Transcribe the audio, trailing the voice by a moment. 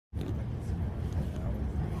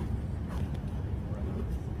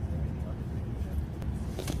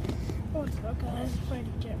What's up guys,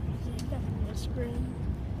 Freddy Jet Music, that's on the screen.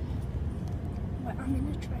 But I'm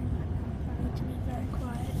in a train right now, I need to be very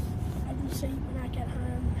quiet. I will see when I get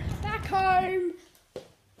home. Back home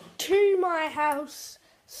to my house.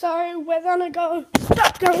 So we're gonna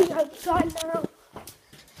start going outside now.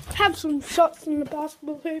 Have some shots in the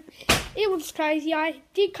basketball hoop. It was crazy. I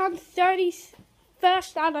did come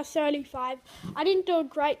 31st out of 35. I didn't do a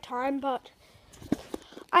great time, but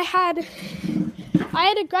I had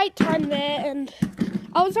a great time there, and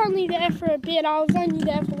I was only there for a bit. I was only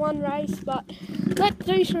there for one race, but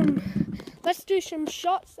let's do some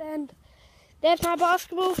shots, and there's my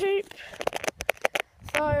basketball hoop.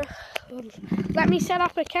 So let me set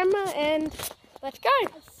up a camera and let's go. I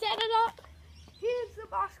set it up. Here's the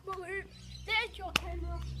basketball hoop. There's your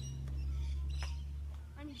camera.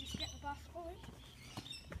 Let me just get the basketball hoop.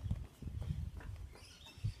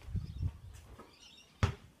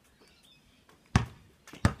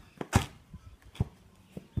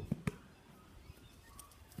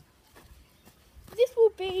 This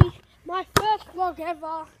will be my first vlog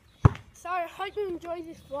ever, so I hope you enjoy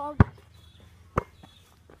this vlog.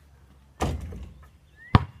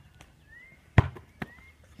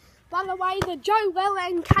 By the way, the Joe Weller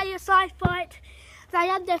and KSI fight, they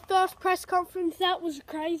had their first press conference. That was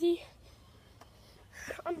crazy.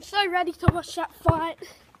 I'm so ready to watch that fight.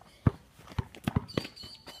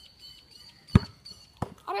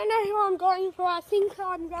 I don't know who I'm going for. I think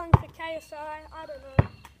I'm going for KSI. I don't know.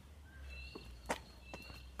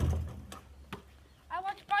 I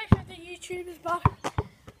watch both of the YouTubers, but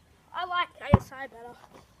I like KSI better.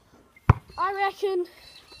 I reckon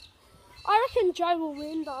Joe will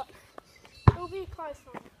win, but it'll be a close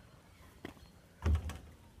one.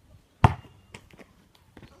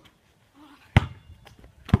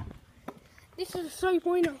 This is a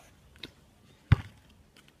 3-pointer.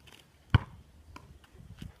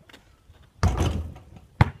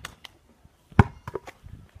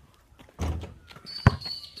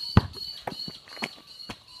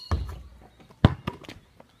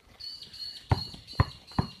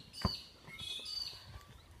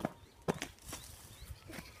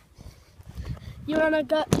 You wanna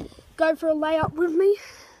go for a layup with me?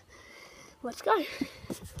 Let's go.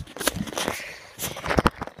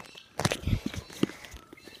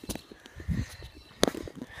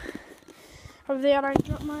 Hopefully I don't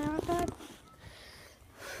drop my iPad.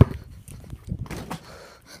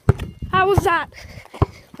 How was that?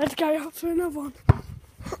 Let's go up for another one.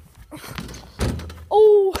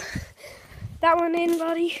 Oh, that one in,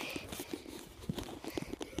 buddy.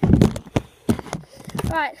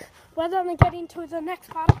 Right. We're going to get into the next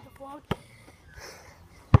part of the vlog.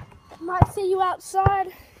 Might see you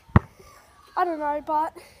outside. I don't know,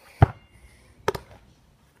 but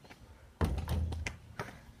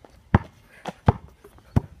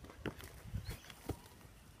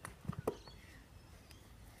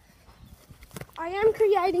I am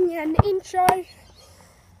creating an intro.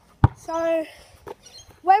 So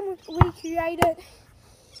when we create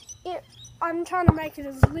it, I'm trying to make it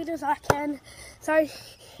as lit as I can. So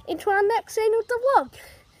into our next scene of the vlog.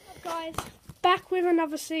 Guys, back with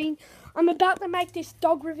another scene. I'm about to make this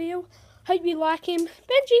dog reveal. Hope you like him.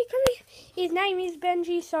 Benji, come here. His name is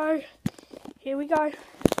Benji, so here we go.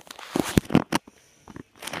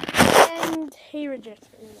 And he rejects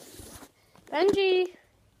me. Benji.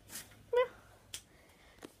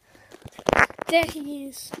 There he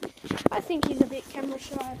is. I think he's a bit camera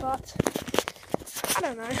shy, but I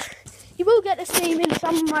don't know. You will get to see him in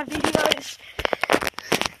some of my videos.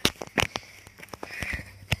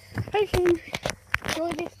 Hope you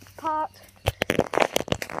enjoy this part.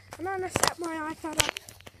 I'm going to set my iPad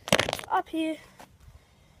up here.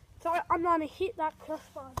 So I'm going to hit that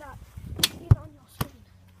crossbar that is on your screen.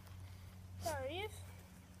 There he is.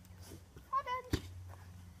 Hi, Ben.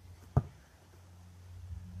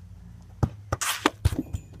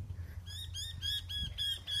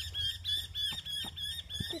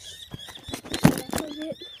 Just a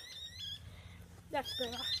bit. That's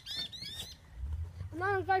better. I'm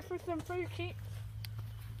going to go for some free kicks.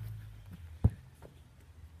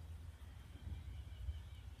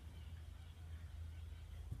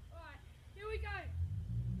 Alright, here we go.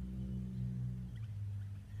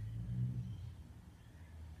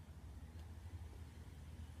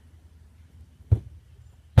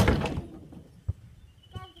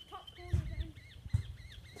 Down the top corner then.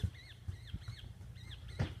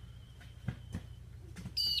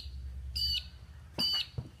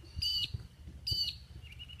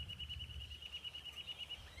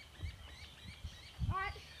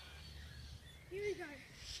 Here we go.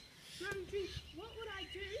 What would I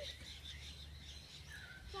do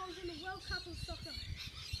if I was in the World Cup of soccer?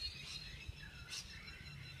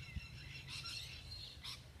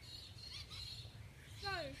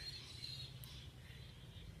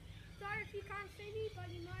 if you can't see me, but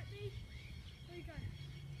you might be. There you go.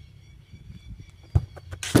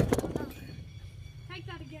 Oh, no. Take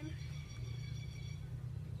that again.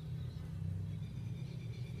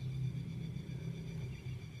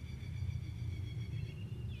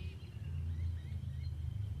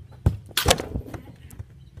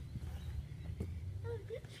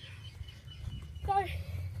 So,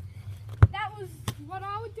 that was what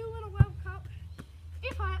I would do in a World Cup.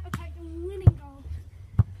 If I had to take the winning goal,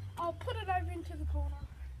 I'll put it over into the corner.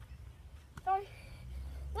 So,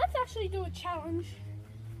 let's actually do a challenge.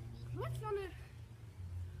 Let's do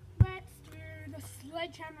the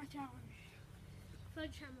sledgehammer challenge.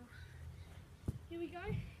 Sledgehammer. Here we go.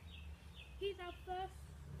 Here's our first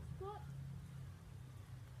spot.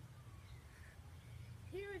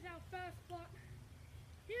 Here is our first spot.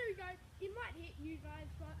 Here we go. It might hit you guys,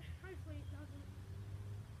 but hopefully it doesn't.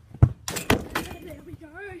 There we go.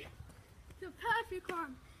 It's a perfect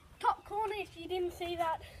one. Top corner if you didn't see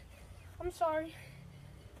that. I'm sorry.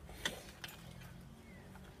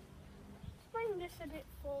 Bring this a bit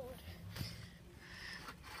forward.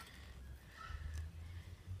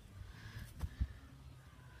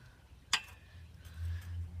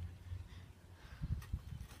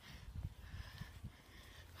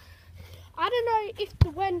 I don't know if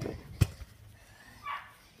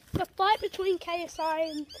the fight between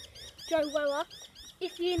KSI and Joe Weller,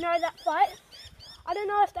 if you know that fight, I don't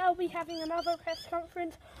know if they'll be having another press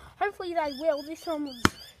conference. Hopefully they will. This one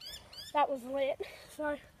was lit.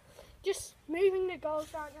 So just moving the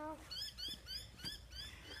goals right now.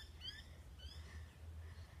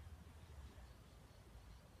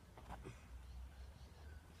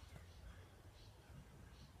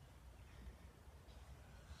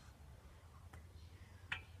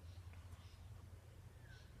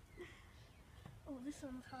 Oh, this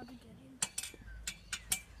one's hard to get in.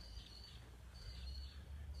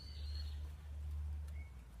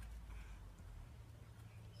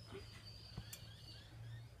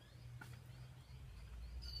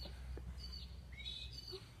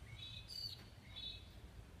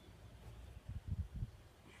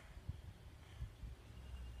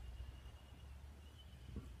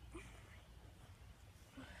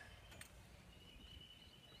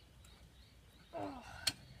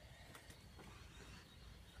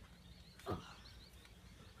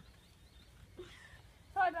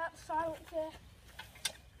 Sorry about the silence there.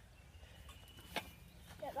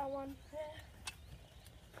 Get that one there.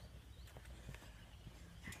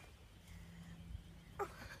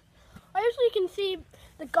 I usually can see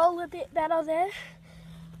the goal a bit better there.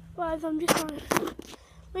 Whereas I'm just going to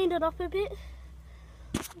lean it up a bit.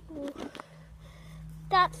 Ooh.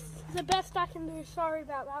 That's the best I can do, sorry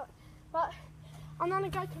about that. But I'm going to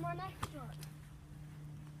go to my next shot.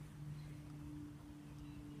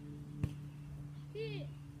 Here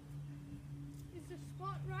is the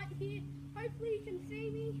spot right here. Hopefully you can see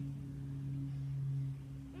me.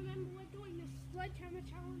 Remember, we're doing the sledgehammer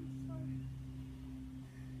challenge, so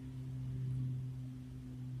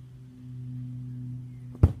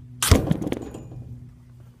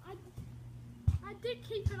I did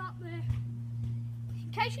keep it up there.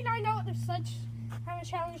 In case you don't know what the sledgehammer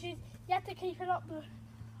challenge is, you have to keep it up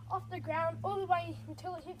off the ground all the way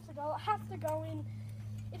until it hits the goal. It has to go in.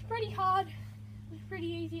 It's pretty hard. It's pretty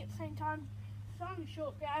easy at the same time. It's on a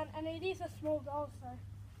short ground and it is a small goal, so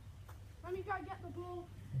let me go get the ball.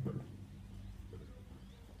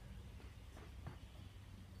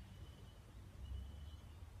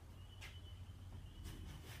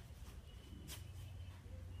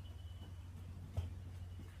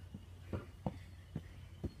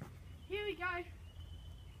 Here we go.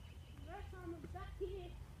 First time I'm back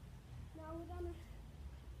here. Now we're gonna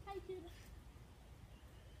take it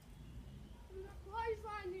from the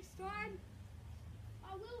clothesline this time. I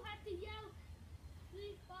will have to yell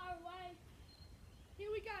this far away.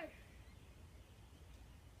 Here we go.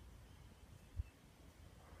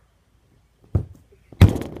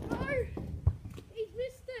 No! He's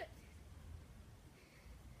missed it.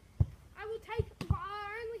 I will take it, but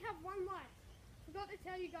I only have one life. Forgot to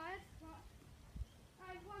tell you guys, but I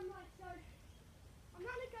have one life, so I'm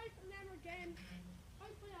gonna go for them again.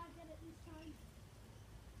 Hopefully I'll get it this time.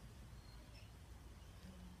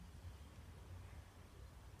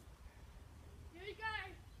 Here we go.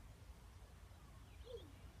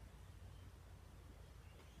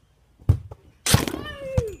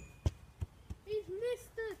 Oh! He's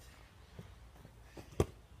missed it.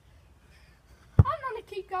 I'm gonna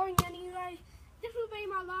keep going anyway. This will be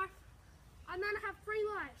my life. I'm gonna have 3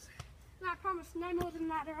 lives. And I promise no more than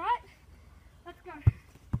that, alright? Let's go.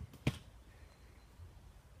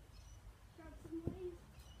 Grab some leaves.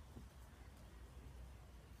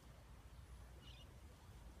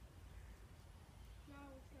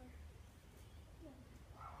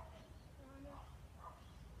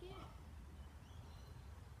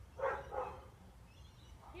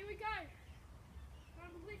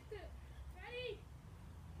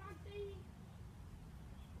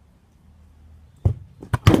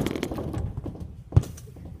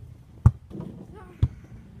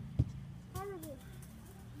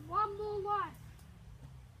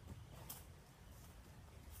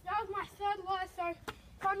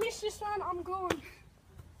 finish this one, I'm gone.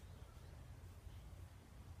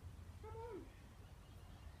 Come on.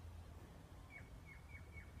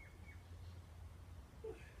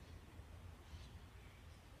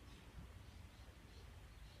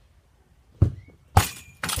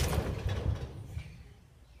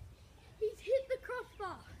 He's hit the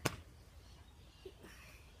crossbar.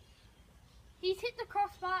 He's hit the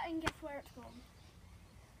crossbar, and guess where it's gone?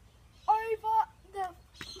 Over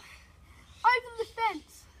the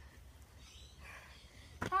fence.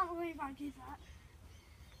 Can't believe I did that.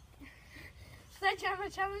 Sledgehammer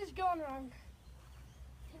challenge gone wrong.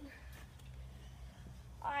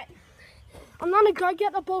 Alright, I'm gonna go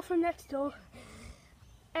get the ball from next door,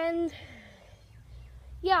 and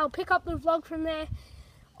yeah, I'll pick up the vlog from there.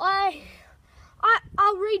 I'll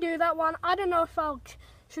redo that one. I don't know if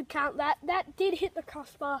should count that. That did hit the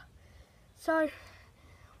crossbar, so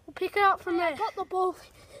we'll pick it up from there. Got the ball.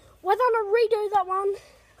 We're gonna redo that one.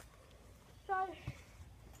 So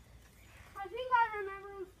I think I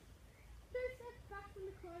remember 2 steps back from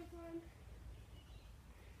the clothesline.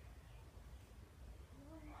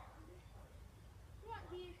 Right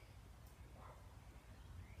here.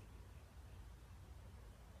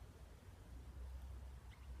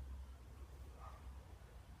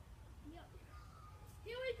 Yep.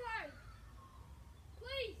 Here we go.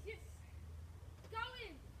 Please, just go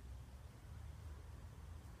in.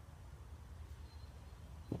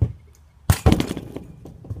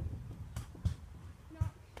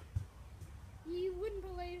 You wouldn't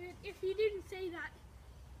believe it if you didn't see that.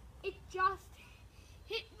 It just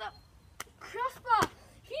hit the crossbar.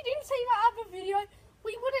 If you didn't see my other video,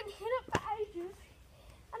 we wouldn't hit it for ages.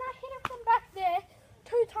 And I hit it from back there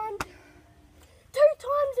 2 times. 2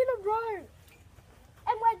 times in a row.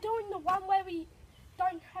 And we're doing the one where we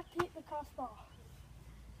don't have to hit the crossbar.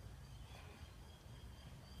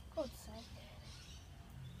 God's sake.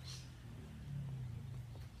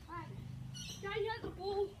 Hey, don't hit the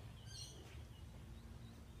ball.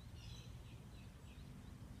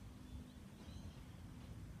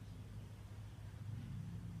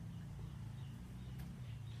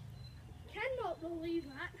 Cannot believe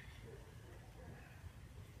that.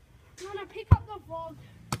 I'm gonna pick up the vlog.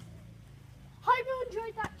 Hope you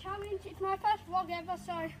enjoyed that challenge. It's my first vlog ever,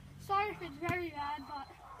 so sorry if it's very bad, but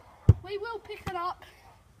we will pick it up.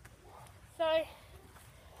 So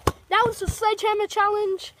that was the sledgehammer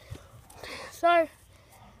challenge. So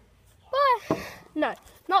bye. No,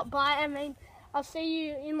 not bye. I mean, I'll see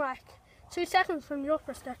you in like 2 seconds from your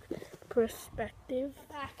perspective.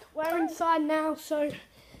 Back. We're inside now, so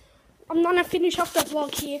I'm gonna finish off the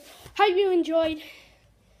vlog here. Hope you enjoyed.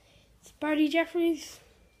 It's Brody Jeffries.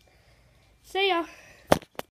 See ya.